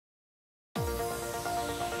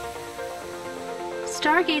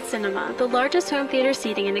Stargate Cinema, the largest home theater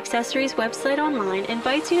seating and accessories website online,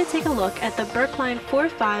 invites you to take a look at the Berkline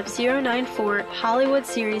 45094 Hollywood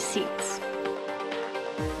Series seats.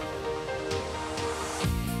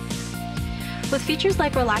 With features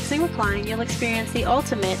like relaxing recline, you'll experience the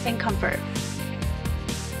ultimate in comfort.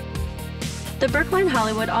 The Berkline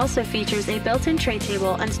Hollywood also features a built-in tray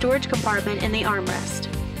table and storage compartment in the armrest.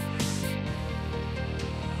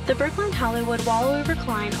 The Berkline Hollywood Wallaway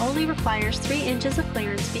Recline only requires 3 inches of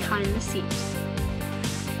clearance behind the seat.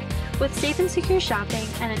 With safe and secure shopping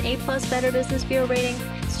and an A+ Better Business Bureau rating,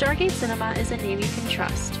 Stargate Cinema is a name you can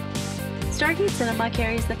trust. Stargate Cinema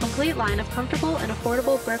carries the complete line of comfortable and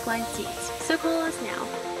affordable Berkline seats, so call us now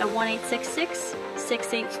at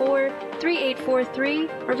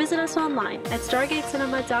 1-866-684-3843 or visit us online at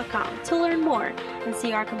stargatecinema.com to learn more and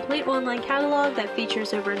see our complete online catalog that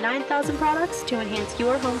features over 9,000 products to enhance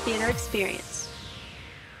your home theater experience.